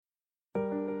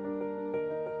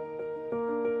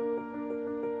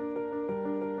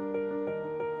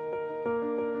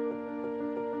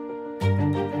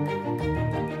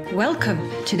Welcome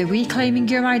to the Reclaiming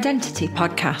Your Identity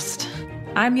podcast.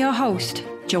 I'm your host,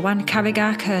 Joanne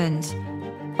Carragher-Kearns,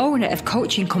 owner of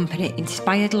coaching company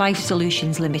Inspired Life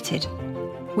Solutions Limited.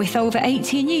 With over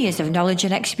 18 years of knowledge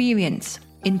and experience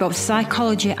in both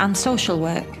psychology and social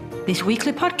work, this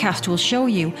weekly podcast will show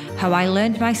you how I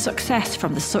learned my success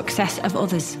from the success of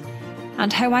others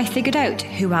and how I figured out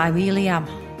who I really am.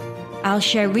 I'll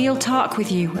share real talk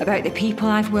with you about the people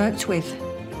I've worked with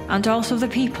and also the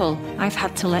people I've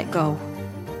had to let go.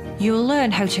 You'll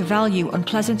learn how to value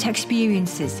unpleasant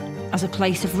experiences as a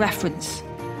place of reference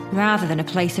rather than a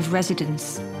place of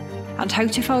residence, and how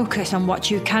to focus on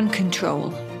what you can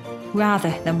control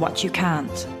rather than what you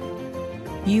can't.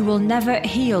 You will never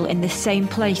heal in the same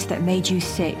place that made you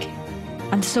sick,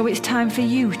 and so it's time for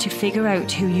you to figure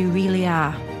out who you really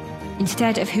are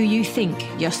instead of who you think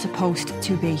you're supposed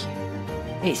to be.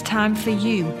 It's time for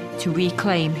you to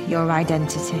reclaim your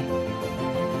identity.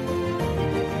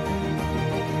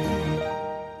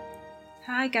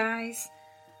 Hi guys,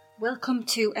 welcome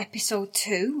to episode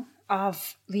 2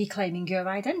 of Reclaiming Your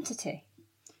Identity.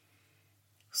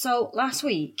 So last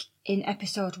week in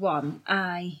episode 1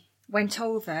 I went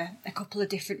over a couple of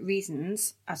different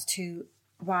reasons as to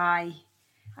why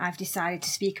I've decided to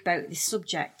speak about this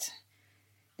subject,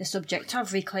 the subject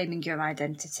of reclaiming your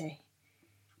identity.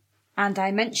 And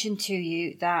I mentioned to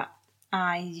you that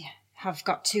I have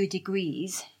got 2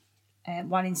 degrees,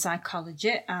 one in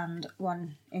psychology and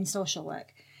one in social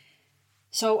work.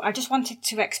 So I just wanted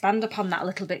to expand upon that a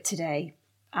little bit today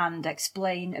and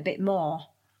explain a bit more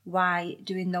why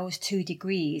doing those 2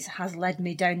 degrees has led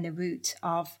me down the route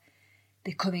of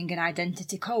becoming an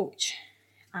identity coach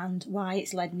and why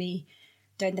it's led me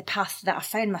down the path that I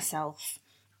found myself.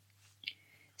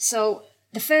 So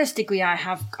the first degree I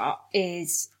have got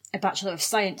is a Bachelor of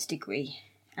Science degree,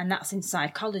 and that's in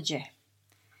psychology.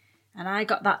 And I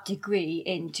got that degree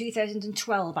in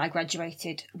 2012. I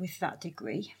graduated with that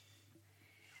degree.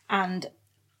 And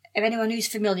if anyone who's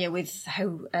familiar with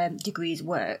how degrees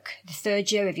work, the third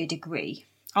year of your degree,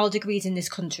 all degrees in this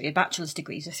country, a bachelor's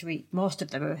degrees are 3, most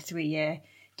of them are a 3-year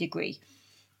degree.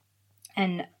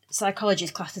 And psychology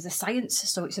is classed as a science,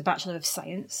 so it's a Bachelor of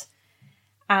Science.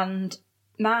 And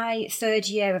my third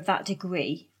year of that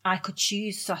degree, I could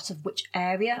choose sort of which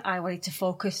area I wanted to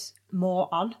focus more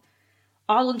on,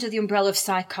 all under the umbrella of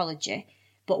psychology,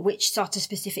 but which sort of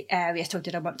specific area. So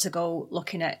did I want to go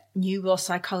looking at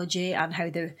neuropsychology and how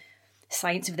the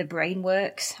science of the brain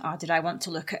works, or did I want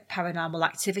to look at paranormal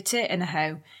activity and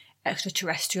how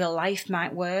extraterrestrial life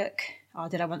might work, or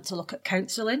did I want to look at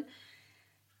counselling?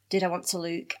 Did I want to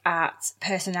look at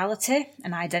personality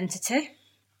and identity,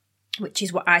 which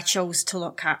is what I chose to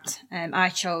look at. I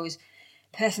chose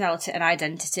personality and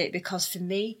identity because for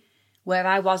me, where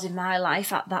I was in my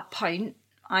life at that point,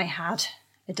 I had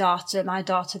a daughter. My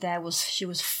daughter she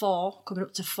was 4, coming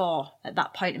up to 4 at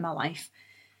that point in my life.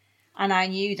 And I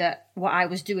knew that what I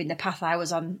was doing, the path I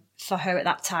was on for her at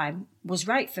that time, was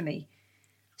right for me.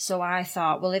 So I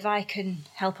thought, well, if I can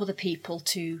help other people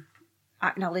to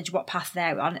acknowledge what path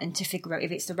they're on and to figure out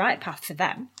if it's the right path for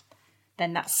them,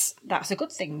 then that's a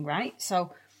good thing, right?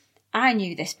 So I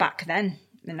knew this back then.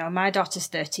 You know, my daughter's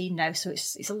 13 now, so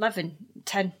it's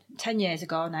 10 years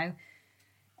ago now,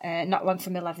 not long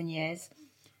from 11 years.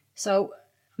 So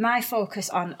my focus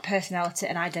on personality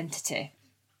and identity,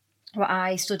 what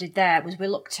I studied there was we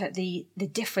looked at the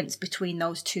difference between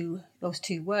those two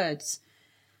words.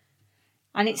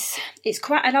 And it's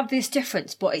quite an obvious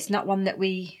difference, but it's not one that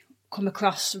we come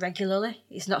across regularly.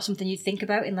 It's not something you'd think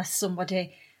about unless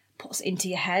somebody puts it into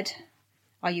your head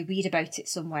or you read about it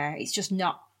somewhere. It's just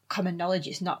not common knowledge.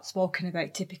 It's not spoken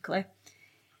about typically.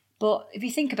 But if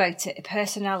you think about it,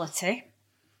 personality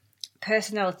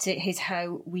is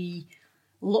how we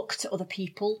look to other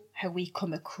people, how we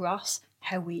come across,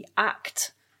 how we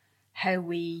act, how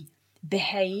we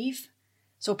behave.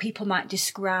 So people might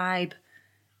describe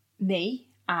me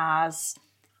as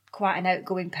quite an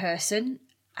outgoing person,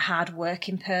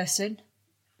 hard-working person,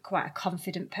 quite a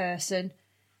confident person,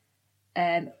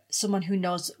 someone who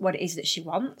knows what it is that she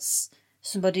wants,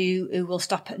 somebody who will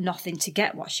stop at nothing to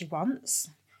get what she wants.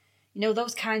 You know,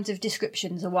 those kinds of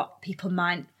descriptions are what people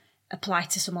might apply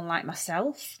to someone like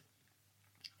myself.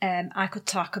 I could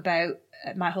talk about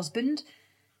my husband.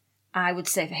 I would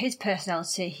say for his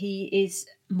personality, he is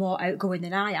more outgoing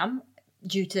than I am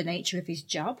due to the nature of his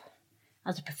job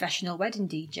as a professional wedding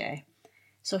DJ.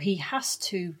 So he has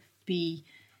to be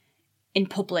in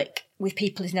public with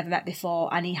people he's never met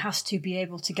before, and he has to be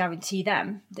able to guarantee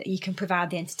them that he can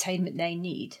provide the entertainment they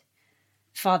need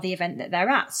for the event that they're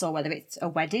at. So whether it's a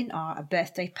wedding or a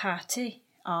birthday party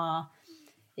or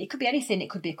It could be anything. It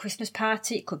could be a Christmas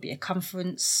party. It could be a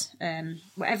conference.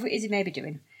 Whatever it is he may be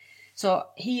doing. So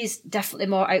he is definitely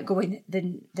more outgoing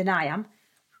than I am,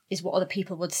 is what other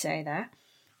people would say there.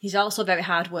 He's also very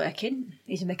hardworking.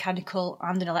 He's a mechanical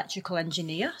and an electrical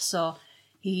engineer. So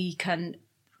he can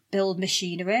build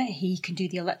machinery. He can do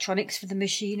the electronics for the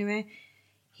machinery.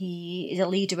 He is a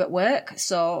leader at work.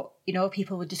 So,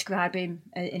 people would describe him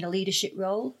in a leadership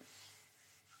role.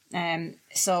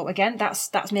 So again,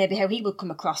 that's maybe how he would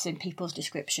come across in people's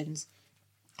descriptions.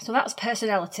 So that's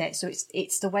personality. So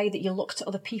it's the way that you look to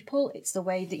other people. It's the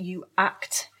way that you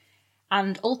act.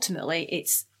 And ultimately,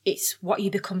 it's what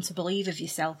you become to believe of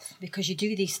yourself, because you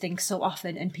do these things so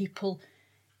often and people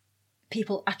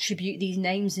attribute these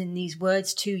names and these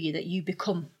words to you that you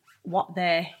become what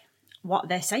they're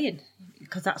saying,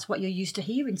 because that's what you're used to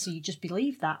hearing, so you just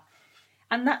believe that.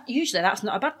 And that's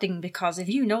not a bad thing, because if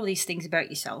you know these things about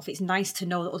yourself, it's nice to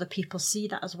know that other people see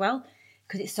that as well,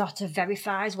 because it sort of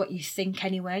verifies what you think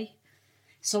anyway.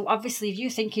 So obviously, if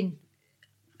you're thinking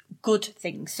good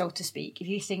things, so to speak, if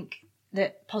you think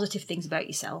that positive things about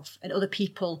yourself and other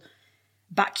people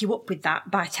back you up with that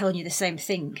by telling you the same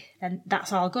thing, then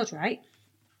that's all good, right?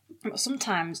 But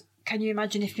sometimes, can you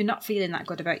imagine if you're not feeling that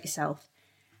good about yourself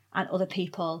and other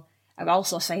people are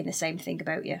also saying the same thing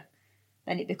about you?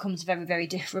 Then it becomes very, very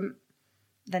different.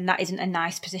 Then that isn't a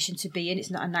nice position to be in.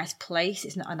 It's not a nice place.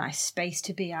 It's not a nice space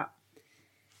to be at.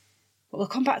 But we'll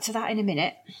come back to that in a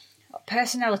minute.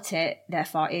 Personality,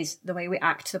 therefore, is the way we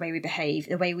act, the way we behave,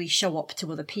 the way we show up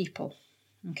to other people.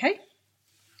 Okay?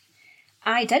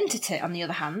 Identity, on the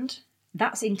other hand,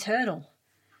 that's internal.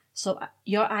 So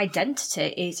your identity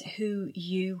is who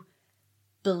you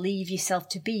believe yourself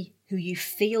to be, who you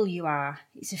feel you are.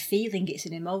 It's a feeling, it's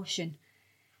an emotion.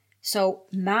 So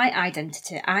my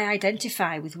identity, I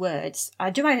identify with words.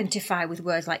 I do identify with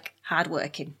words like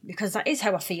hardworking, because that is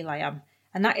how I feel I am.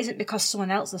 And that isn't because someone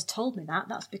else has told me that.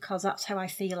 That's because that's how I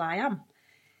feel I am.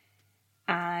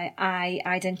 I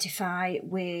identify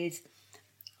with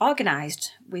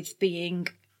organised, with being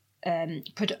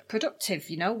productive,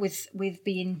 with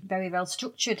being very well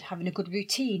structured, having a good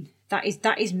routine. That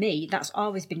is me. That's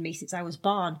always been me since I was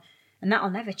born, and that'll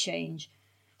never change.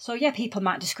 So yeah, people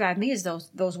might describe me as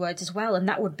those words as well, and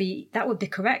that would be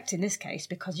correct in this case,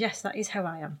 because yes, that is how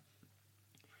I am.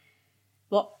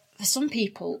 But for some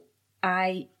people,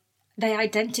 they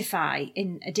identify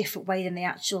in a different way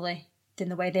than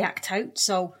the way they act out.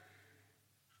 So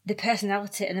the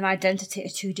personality and their identity are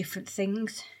two different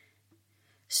things.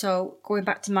 So going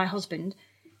back to my husband,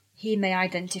 he may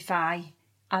identify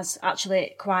as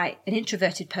actually quite an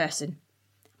introverted person,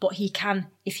 but he can,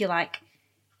 if you like,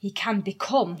 he can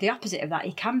become the opposite of that.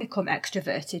 He can become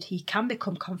extroverted. He can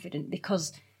become confident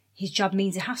because his job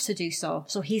means he has to do so.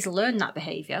 So he's learned that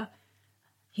behaviour.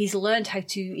 He's learned how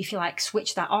to, if you like,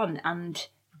 switch that on and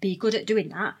be good at doing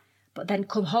that, but then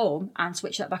come home and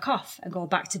switch that back off and go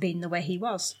back to being the way he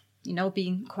was,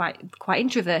 being quite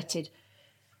introverted.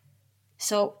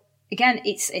 So again,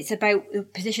 it's about the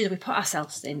positions we put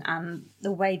ourselves in and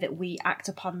the way that we act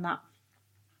upon that.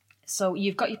 So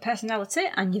you've got your personality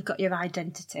and you've got your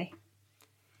identity.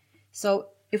 So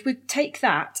if we take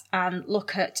that and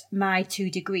look at my 2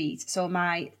 degrees, so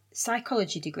my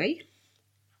psychology degree,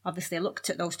 obviously I looked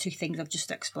at those 2 things I've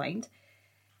just explained.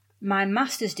 My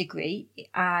master's degree,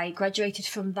 I graduated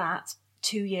from that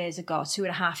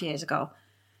 2.5 years ago.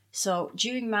 So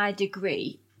during my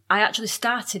degree, I actually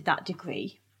started that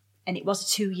degree, and it was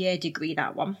a 2-year degree,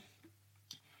 that one.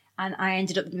 And I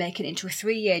ended up making it into a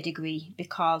 3-year degree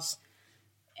because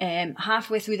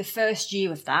halfway through the first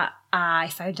year of that, I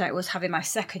found out I was having my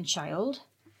second child.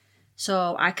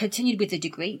 So I continued with the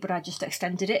degree, but I just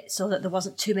extended it so that there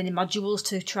wasn't too many modules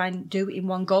to try and do in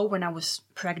one go when I was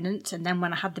pregnant and then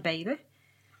when I had the baby.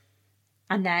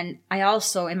 And then I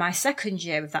also, in my second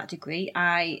year of that degree,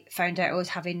 I found out I was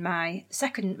having my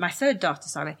third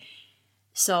daughter.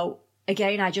 So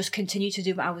again, I just continued to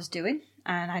do what I was doing.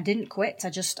 And I didn't quit.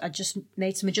 I just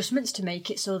made some adjustments to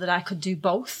make it so that I could do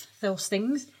both those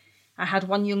things. I had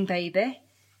one young baby.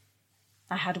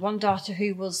 I had one daughter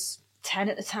who was 10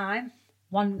 at the time,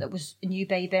 one that was a new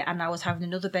baby, and I was having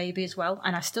another baby as well.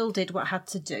 And I still did what I had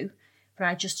to do, but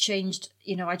I just changed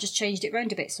it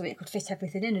around a bit so it could fit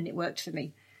everything in, and it worked for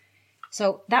me.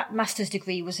 So that master's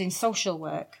degree was in social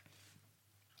work.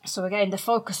 So again, the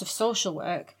focus of social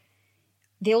work,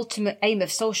 the ultimate aim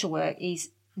of social work is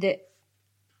that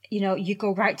you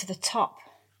go right to the top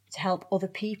to help other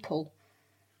people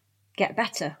get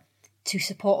better, to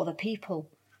support other people.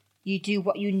 You do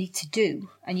what you need to do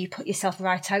and you put yourself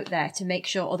right out there to make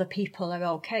sure other people are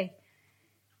okay.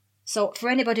 So for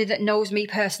anybody that knows me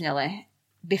personally,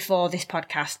 before this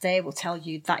podcast, they will tell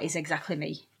you that is exactly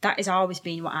me. That has always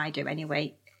been what I do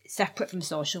anyway, separate from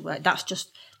social work. That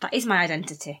is my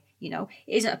identity. It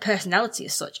isn't a personality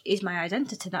as such. It is my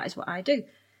identity. That is what I do.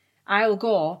 I will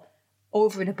go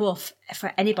over and above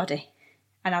for anybody.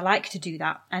 And I like to do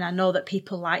that. And I know that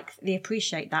people they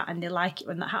appreciate that, and they like it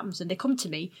when that happens. And they come to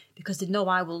me because they know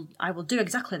I will do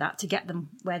exactly that to get them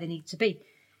where they need to be.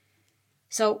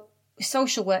 So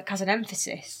social work has an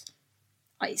emphasis.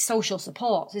 It's social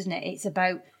support, isn't it? It's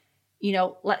about,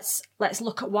 let's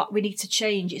look at what we need to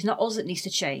change. It's not us that needs to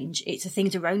change. It's the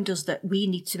things around us that we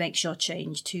need to make sure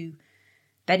change to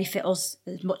benefit us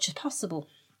as much as possible.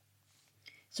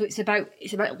 So it's about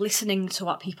listening to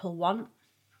what people want.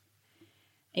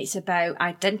 It's about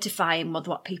identifying with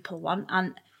what people want.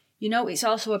 And, it's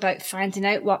also about finding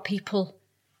out what people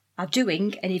are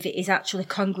doing and if it is actually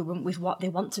congruent with what they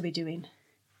want to be doing.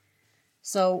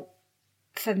 So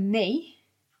for me,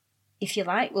 if you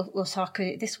like, we'll talk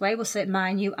it this way. We'll say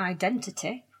my new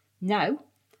identity now,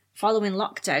 following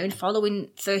lockdown,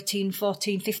 following 13,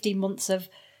 14, 15 months of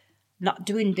not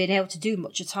being able to do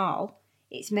much at all,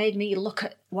 it's made me look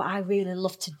at what I really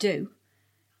love to do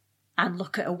and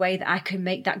look at a way that I can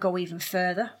make that go even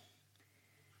further.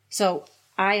 So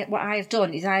what I have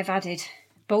done is I've added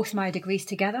both my degrees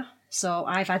together. So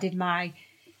I've added my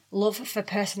love for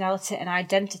personality and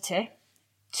identity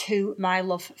to my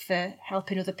love for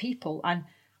helping other people and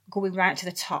going right to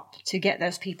the top to get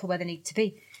those people where they need to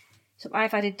be. So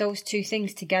I've added those two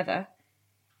things together,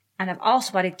 and I've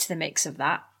also added to the mix of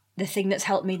that the thing that's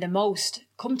helped me the most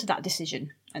come to that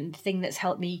decision and the thing that's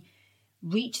helped me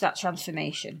reach that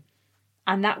transformation.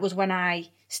 And that was when I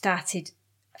started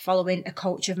following a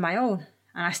coach of my own.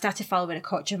 And I started following a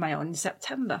coach of my own in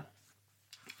September.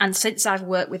 And since I've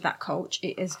worked with that coach,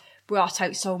 it has brought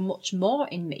out so much more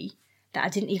in me that I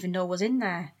didn't even know was in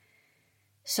there.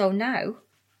 So now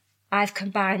I've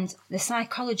combined the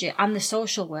psychology and the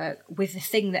social work with the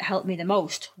thing that helped me the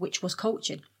most, which was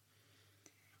coaching.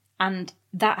 And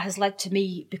that has led to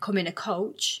me becoming a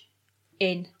coach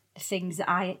in the things that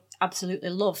I absolutely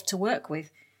love to work with.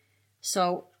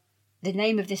 So the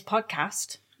name of this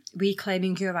podcast,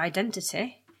 Reclaiming Your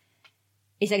Identity,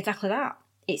 is exactly that.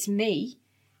 It's me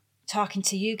talking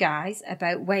to you guys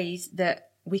about ways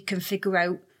that we can figure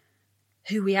out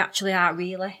who we actually are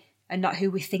really and not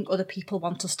who we think other people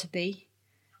want us to be.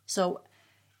 So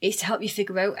it's to help you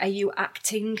figure out, are you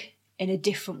acting in a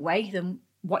different way than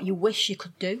what you wish you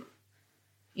could do?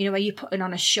 Are you putting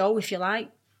on a show, if you like?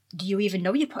 Do you even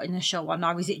know you're putting a show on,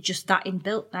 or is it just that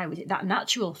inbuilt now? Is it that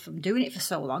natural from doing it for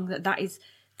so long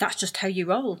that's just how you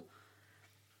roll?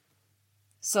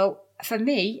 So for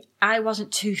me, I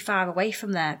wasn't too far away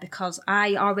from there because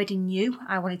I already knew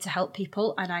I wanted to help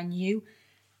people, and I knew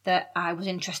that I was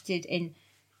interested in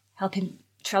helping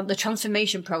the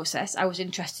transformation process. I was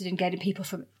interested in getting people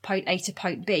from point A to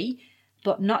point B,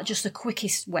 but not just the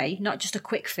quickest way, not just a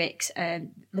quick fix,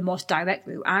 the most direct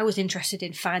route. I was interested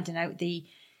in finding out the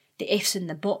ifs and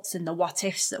the buts and the what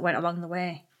ifs that went along the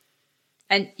way.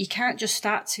 And you can't just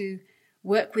start to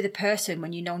work with a person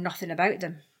when you know nothing about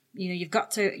them. You've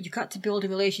got to build a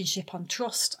relationship on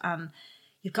trust, and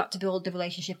you've got to build a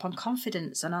relationship on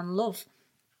confidence and on love.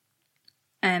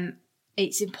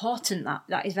 It's important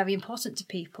that is very important to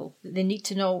people. They need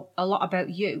to know a lot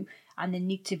about you, and they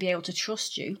need to be able to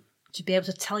trust you to be able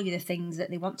to tell you the things that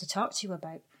they want to talk to you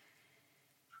about.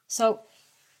 So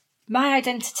my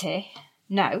identity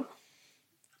now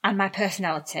and my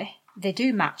personality, they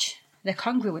do match. They're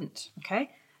congruent,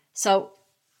 okay? So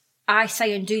I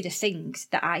say and do the things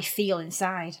that I feel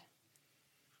inside.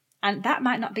 And that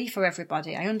might not be for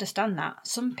everybody. I understand that.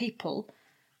 Some people,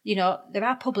 there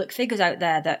are public figures out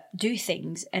there that do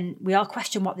things and we all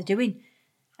question what they're doing.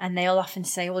 And they'll often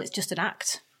say, well, it's just an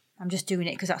act. I'm just doing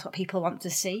it because that's what people want to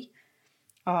see.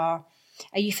 Or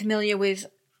are you familiar with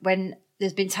when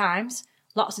there's been times,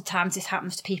 lots of times this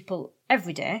happens to people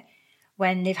every day,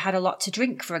 when they've had a lot to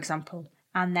drink, for example,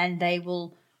 and then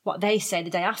what they say the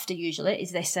day after usually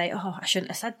is they say, oh, I shouldn't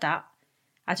have said that.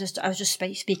 I was just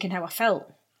speaking how I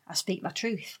felt. I speak my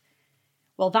truth.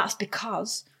 Well, that's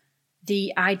because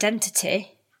the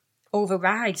identity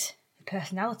overrides the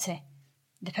personality.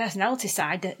 The personality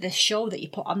side, the show that you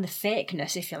put on, the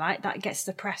fakeness, if you like, that gets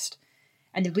suppressed.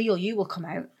 And the real you will come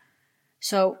out.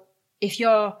 So if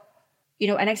you're,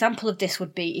 an example of this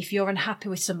would be if you're unhappy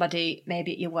with somebody,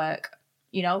 maybe at your work,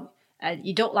 you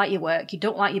don't like your work, you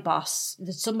don't like your boss,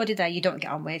 there's somebody there you don't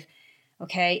get on with,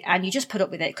 okay, and you just put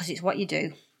up with it because it's what you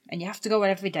do, and you have to go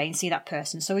every day and see that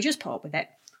person, so we just put up with it,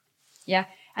 yeah,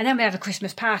 and then we have a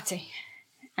Christmas party,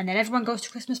 and then everyone goes to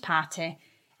a Christmas party,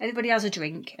 everybody has a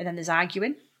drink, and then there's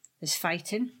arguing, there's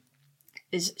fighting,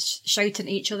 is shouting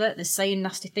at each other, they're saying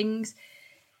nasty things.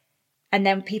 And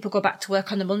then people go back to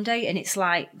work on the Monday and it's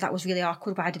like, that was really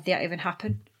awkward. Why did that even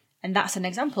happen? And that's an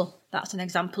example. That's an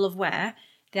example of where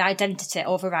the identity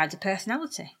overrides the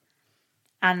personality.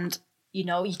 And,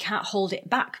 you can't hold it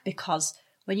back, because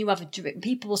when you have a drink,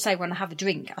 people will say, when I have a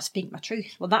drink, I speak my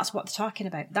truth. Well, that's what they're talking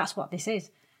about. That's what this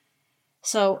is.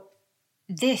 So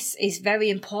this is very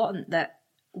important, that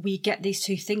we get these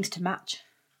two things to match.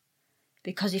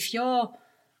 Because if you're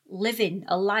living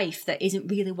a life that isn't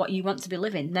really what you want to be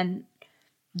living, then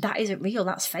that isn't real,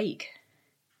 that's fake.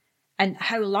 And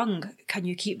how long can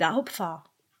you keep that up for?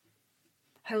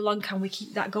 How long can we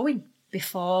keep that going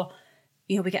before,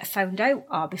 we get found out,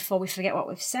 or before we forget what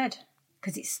we've said?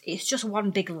 Because it's just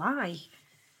one big lie.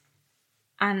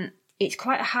 And it's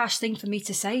quite a harsh thing for me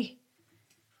to say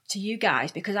to you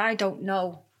guys, because I don't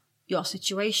know your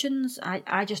situations.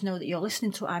 I just know that you're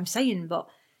listening to what I'm saying. But,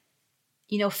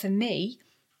 for me,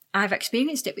 I've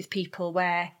experienced it with people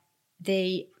where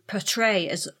they portray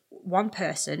as one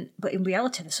person, but in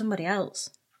reality they're somebody else.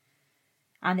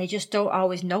 And they just don't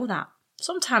always know that.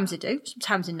 Sometimes they do.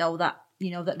 Sometimes they know that,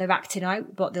 that they're acting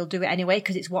out, but they'll do it anyway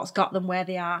because it's what's got them where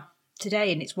they are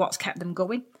today and it's what's kept them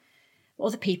going. But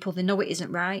other people, they know it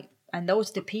isn't right. And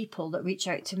those are the people that reach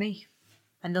out to me.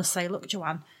 And they'll say, look,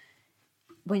 Joanne,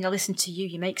 when I listen to you,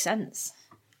 you make sense.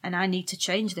 And I need to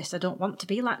change this. I don't want to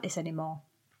be like this anymore.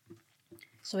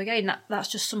 So again,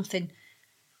 that's just something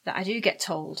that I do get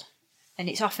told. And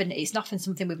it's often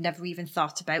something we've never even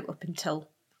thought about up until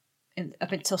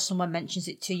someone mentions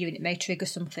it to you, and it may trigger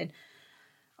something.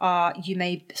 Or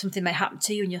something may happen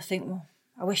to you and you'll think, well,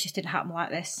 I wish this didn't happen like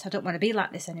this. I don't want to be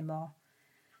like this anymore.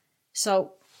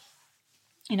 So,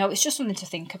 it's just something to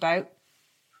think about.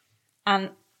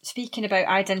 And speaking about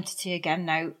identity again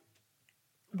now,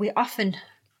 we often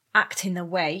act in a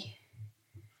way.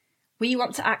 We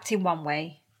want to act in one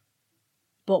way,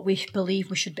 but we believe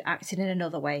we should be acting in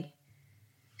another way.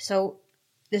 So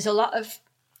there's a lot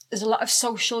of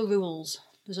social rules.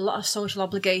 There's a lot of social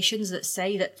obligations that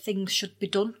say that things should be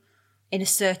done in a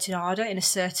certain order, in a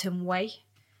certain way,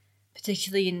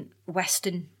 particularly in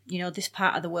Western, this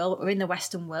part of the world. We're in the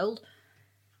Western world.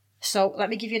 So let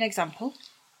me give you an example.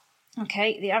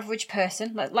 Okay, the average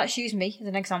person, let's use me as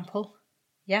an example.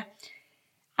 Yeah.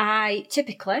 I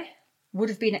typically would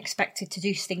have been expected to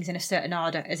do things in a certain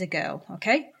order as a girl,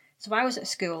 okay? So I was at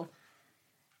school,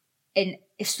 and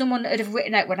if someone had have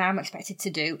written out what I'm expected to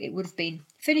do, it would have been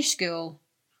finish school,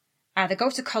 either go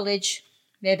to college,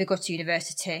 maybe go to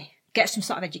university, get some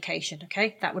sort of education,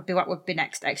 okay? That would be what would be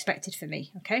next expected for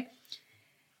me, okay?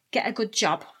 Get a good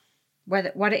job,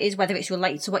 whether it's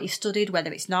related to what you've studied,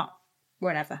 whether it's not,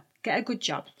 whatever. Get a good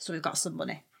job, so we've got some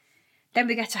money. Then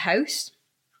we get a house.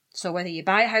 So whether you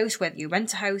buy a house, whether you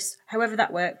rent a house, however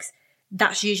that works,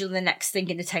 that's usually the next thing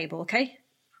in the table, okay?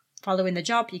 Following the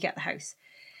job, you get the house.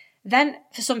 Then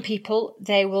for some people,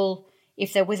 they will,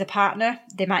 if they're with a partner,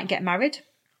 they might get married.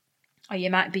 Or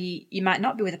you might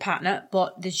not be with a partner,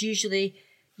 but there's usually,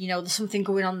 there's something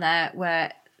going on there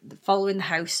where following the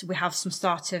house, we have some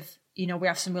sort of, we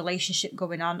have some relationship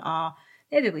going on, or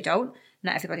maybe we don't.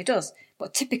 Not everybody does.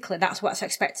 But typically that's what's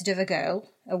expected of a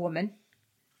girl, a woman,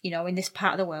 in this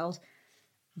part of the world.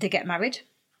 They get married,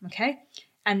 okay?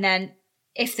 And then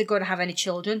if they're going to have any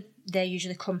children, they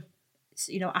usually come,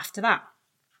 after that.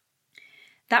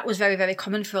 That was very, very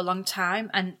common for a long time.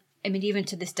 And I mean, even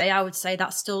to this day, I would say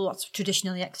that's still what's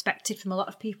traditionally expected from a lot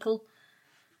of people.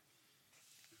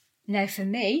 Now, for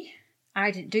me, I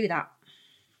didn't do that.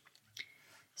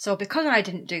 So because I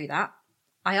didn't do that,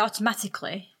 I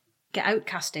automatically get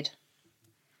outcasted.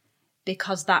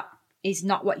 Because that is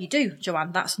not what you do,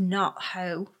 Joanne. That's not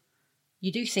how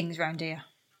you do things around here.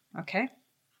 Okay?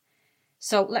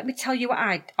 So let me tell you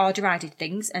what order I did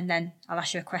things, and then I'll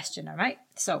ask you a question, all right?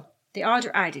 So the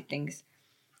order I did things.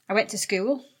 I went to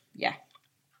school. Yeah.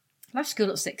 Left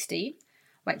school at 16.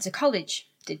 Went to college.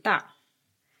 Did that.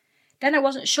 Then I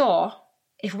wasn't sure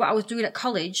if what I was doing at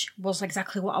college was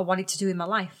exactly what I wanted to do in my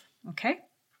life. Okay?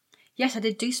 Yes, I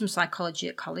did do some psychology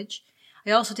at college.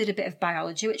 I also did a bit of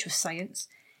biology, which was science.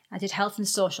 I did health and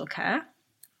social care.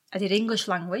 I did English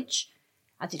language.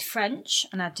 I did French,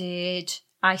 and I did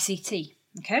ICT,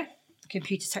 okay?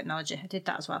 Computer technology. I did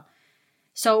that as well.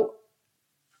 So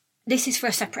this is for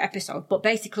a separate episode, but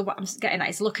basically what I'm getting at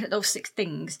is looking at those 6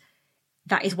 things.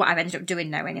 That is what I've ended up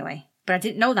doing now anyway. But I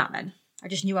didn't know that then. I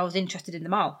just knew I was interested in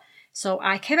them all. So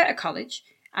I came out of college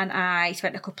and I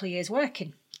spent a couple of years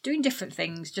working, doing different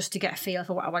things just to get a feel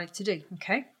for what I wanted to do,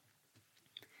 okay?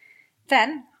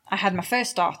 Then I had my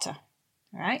first daughter,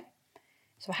 all right?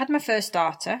 So I had my first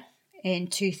daughter in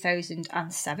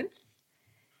 2007,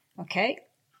 okay?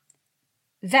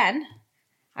 then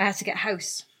I had to get a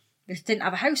house. We didn't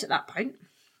have a house at that point.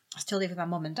 I still live with my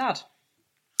mum and dad.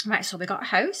 Right, so we got a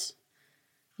house.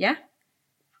 Yeah.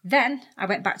 Then I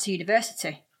went back to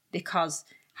university because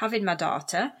having my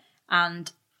daughter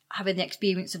and having the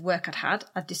experience of work I'd had,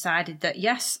 I'd decided that,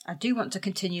 yes, I do want to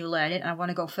continue learning and I want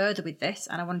to go further with this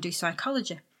and I want to do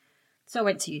psychology. So I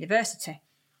went to university.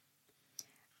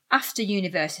 After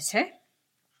university,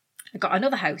 I got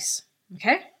another house,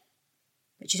 okay,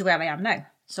 which is where I am now.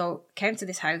 So came to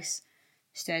this house,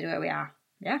 stayed where we are,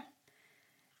 yeah.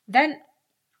 Then,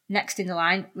 next in the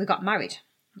line, we got married,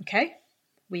 okay.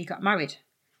 We got married.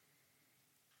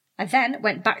 I then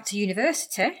went back to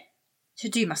university to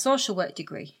do my social work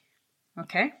degree,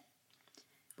 okay,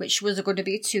 which was going to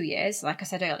be 2 years, like I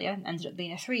said earlier, ended up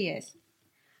being 3 years.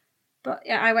 But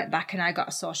yeah, I went back and I got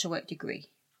a social work degree,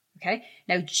 okay.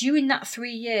 Now, during that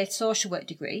 3-year social work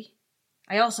degree,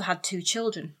 I also had 2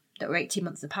 children that were 18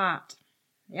 months apart,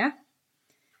 yeah.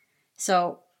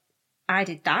 So I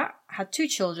did that, had 2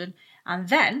 children, and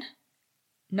then,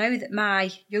 now that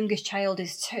my youngest child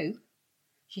is 2,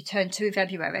 she turned 2 in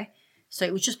February, so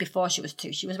it was just before she was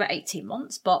 2. She was about 18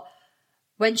 months, but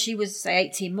when she was, say,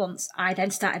 18 months, I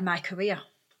then started my career.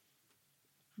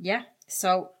 Yeah,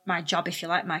 so my job, if you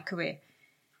like, my career.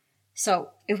 So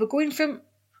if we're going from,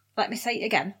 let me say it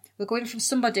again, we're going from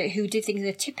somebody who did things in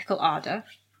a typical order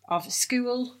of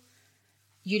school,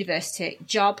 university,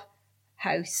 job,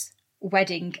 house,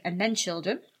 wedding, and then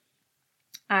children.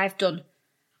 I've done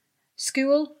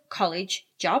school, college,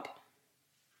 job,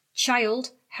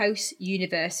 child, house,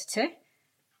 university,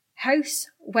 house,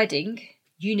 wedding,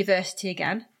 university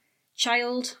again,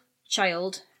 child,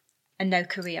 and now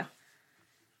career.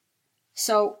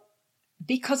 So,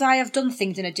 because I have done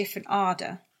things in a different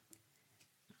order,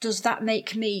 does that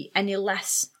make me any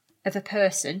less of a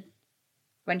person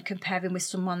when comparing with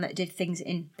someone that did things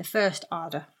in the first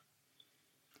order?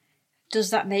 Does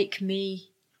that make me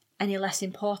any less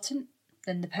important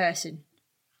than the person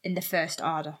in the first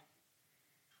order?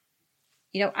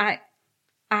 You know,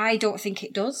 I don't think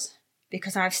it does,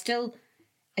 because I've still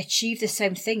achieved the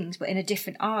same things but in a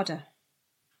different order.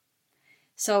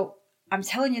 So I'm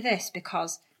telling you this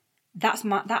because that's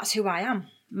who I am.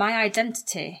 My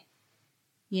identity,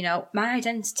 my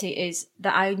identity is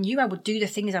that I knew I would do the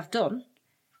things I've done,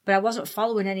 but I wasn't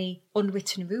following any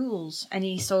unwritten rules,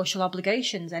 any social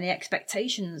obligations, any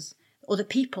expectations other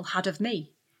people had of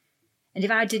me. And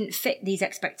if I didn't fit these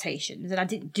expectations and I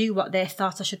didn't do what they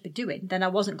thought I should be doing, then I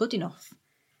wasn't good enough.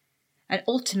 And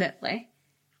ultimately,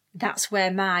 that's where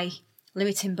my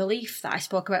limiting belief that I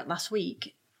spoke about last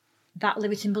week, that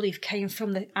limiting belief came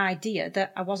from the idea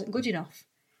that I wasn't good enough.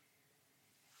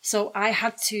 So I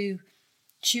had to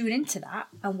tune into that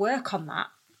and work on that.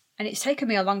 And it's taken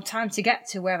me a long time to get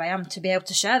to where I am to be able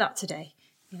to share that today.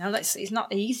 It's not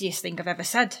the easiest thing I've ever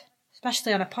said,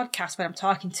 especially on a podcast where I'm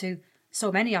talking to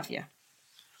so many of you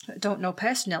that I don't know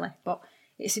personally, but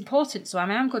it's important, so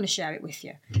I am going to share it with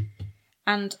you.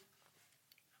 And,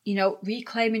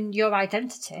 reclaiming your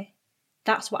identity,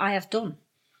 that's what I have done.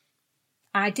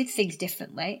 I did things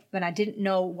differently when I didn't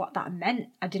know what that meant.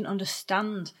 I didn't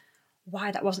understand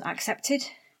why that wasn't accepted,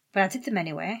 but I did them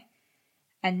anyway.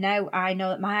 And now I know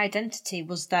that my identity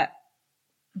was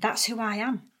that's who I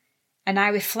am. And I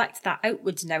reflect that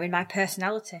outwards now in my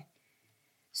personality.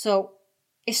 So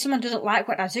if someone doesn't like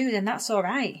what I do, then that's all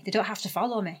right. They don't have to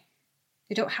follow me.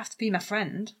 They don't have to be my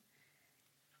friend.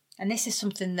 And this is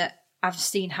something that I've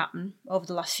seen happen over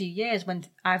the last few years when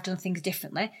I've done things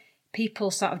differently.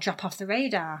 People sort of drop off the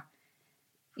radar.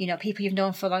 People you've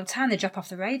known for a long time, they drop off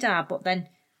the radar, but then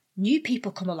new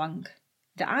people come along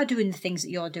that are doing the things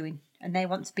that you're doing, and they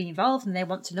want to be involved and they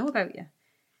want to know about you.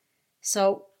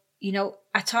 So,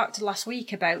 I talked last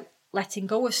week about letting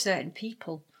go of certain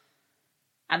people.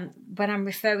 And when I'm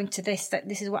referring to this, that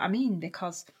this is what I mean,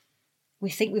 because we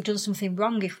think we've done something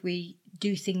wrong if we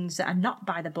do things that are not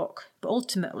by the book. But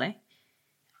ultimately,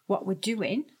 what we're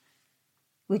doing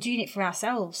it for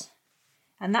ourselves.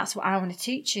 And that's what I want to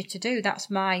teach you to do. That's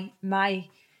my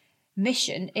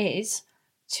mission, is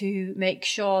to make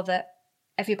sure that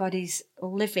everybody's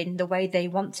living the way they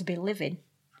want to be living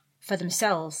for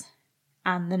themselves,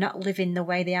 and they're not living the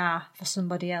way they are for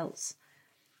somebody else.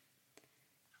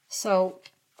 So,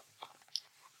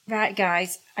 right,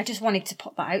 guys, I just wanted to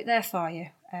put that out there for you.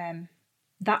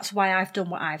 That's why I've done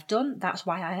what I've done. That's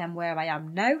why I am where I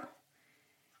am now.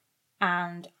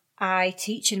 And I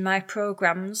teach in my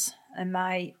programs and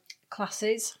my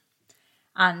classes.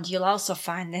 And you'll also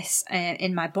find this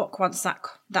in my book once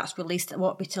that's released. It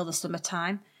won't be till the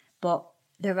summertime. But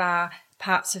there are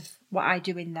parts of what I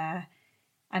do in there.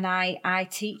 And I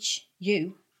teach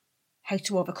you how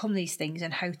to overcome these things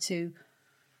and how to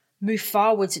move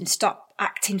forwards and stop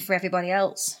acting for everybody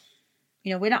else.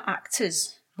 You know, we're not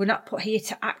actors. We're not put here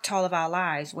to act all of our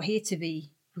lives. We're here to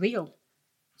be real,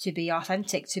 to be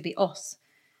authentic, to be us.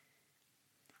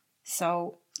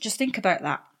 So just think about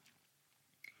that.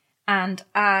 And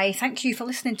I thank you for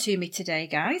listening to me today,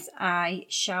 guys. I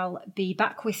shall be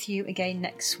back with you again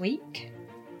next week.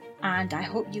 And I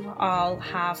hope you all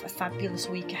have a fabulous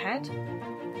week ahead.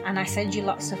 And I send you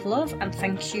lots of love and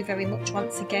thank you very much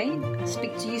once again. I'll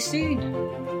speak to you soon.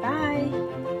 Bye.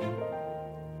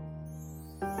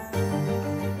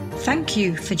 Thank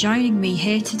you for joining me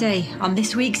here today on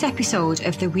this week's episode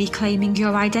of the Reclaiming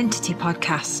Your Identity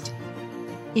podcast.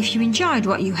 If you enjoyed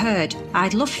what you heard,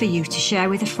 I'd love for you to share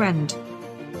with a friend.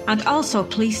 And also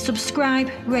please subscribe,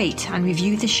 rate and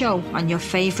review the show on your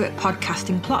favourite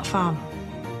podcasting platform.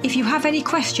 If you have any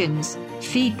questions,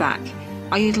 feedback,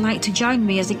 or you'd like to join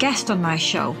me as a guest on my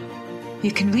show,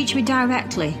 you can reach me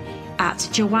directly at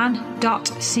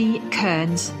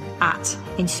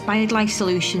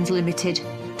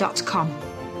joanne.ckearns@inspiredlifesolutionslimited.com.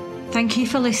 Thank you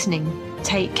for listening.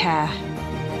 Take care.